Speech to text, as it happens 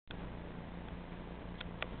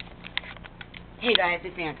Hey guys,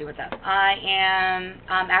 it's Nancy. What's up? I am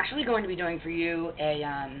actually going to be doing for you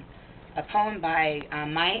a poem by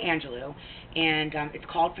Maya Angelou, and it's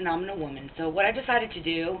called Phenomenal Woman. So what I decided to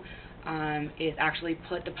do is actually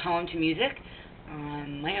put the poem to music,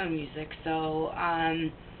 my own music. So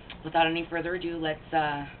without any further ado, let's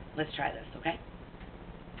try this, okay?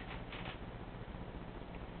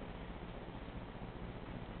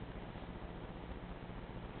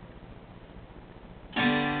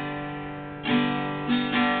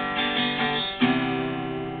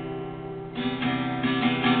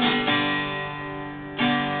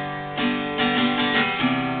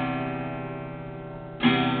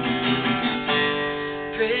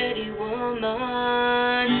 Pretty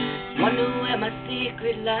woman, wonder where my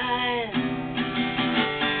secret lies.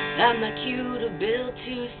 I'm not cute or built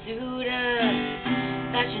to suit us,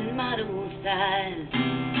 fashion model size.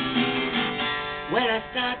 When I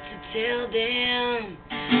start to tell them,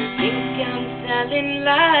 think I'm selling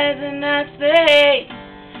lies, and I say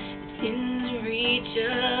it's in the reach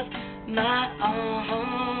of my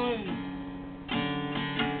arms,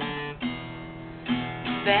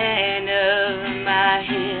 span of my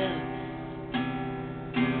hips,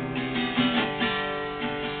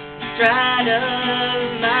 stride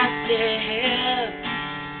of my steps,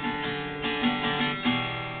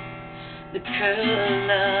 the curl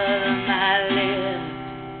of my lips.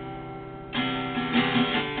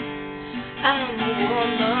 I'm a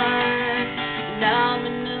woman,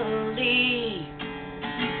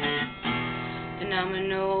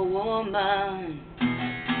 phenomenal woman,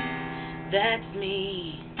 that's me.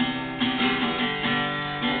 I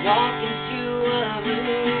walk into a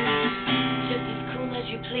room just as cool as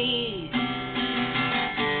you please,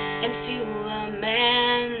 and to a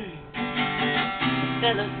man,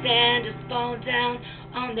 fellow standers fall down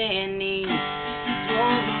on their knees,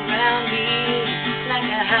 swarm around me like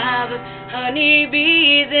a hive of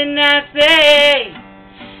honeybees, and I say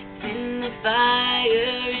it's in the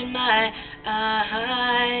fire in my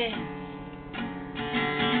eyes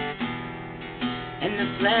and the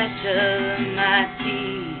flash of my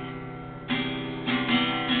teeth,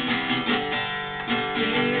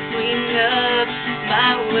 in the swing of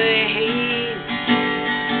my waves,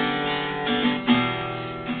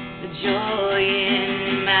 the joy in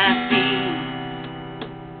my feet.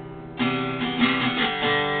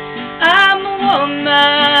 I'm a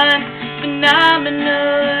woman,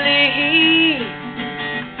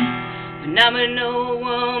 phenomenal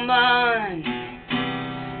woman,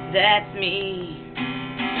 that's me.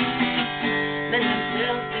 Men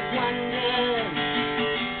themselves, they wonder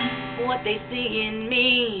what they see in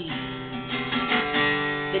me.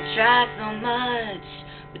 They try so much,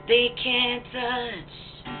 but they can't touch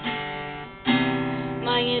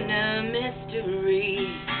my inner mystery.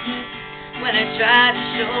 When I try to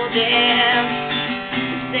show them,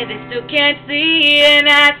 they say they still can't see, and I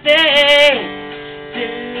say it's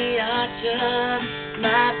in the arch of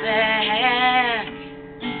my back,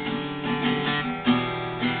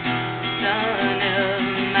 sun of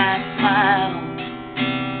my smile,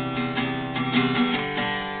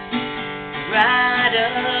 pride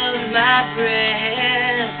of my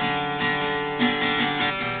breath,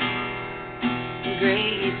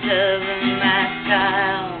 grace of my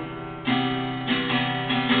style.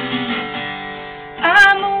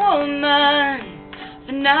 I'm a woman,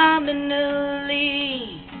 phenomenal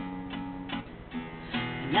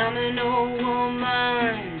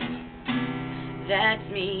woman, that's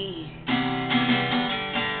me.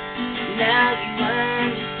 Now you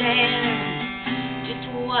understand just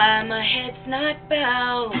why my head's not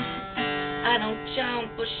bowed. I don't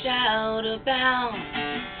jump or shout about,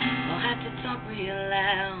 I'll have to talk real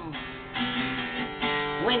loud.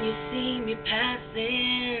 When you see me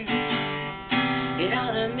passing, it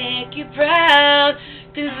ought to make you proud,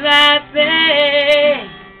 'cause I say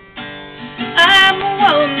I'm a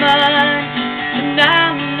woman,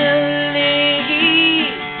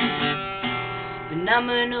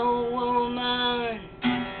 phenomenal woman,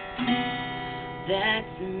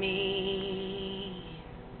 that's me.